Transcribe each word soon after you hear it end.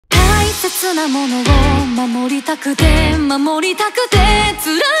切なものを守りたくて守りたくて、辛く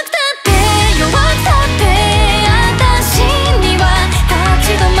たって弱くたって私には立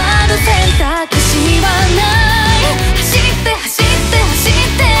ち止まる選択肢はない。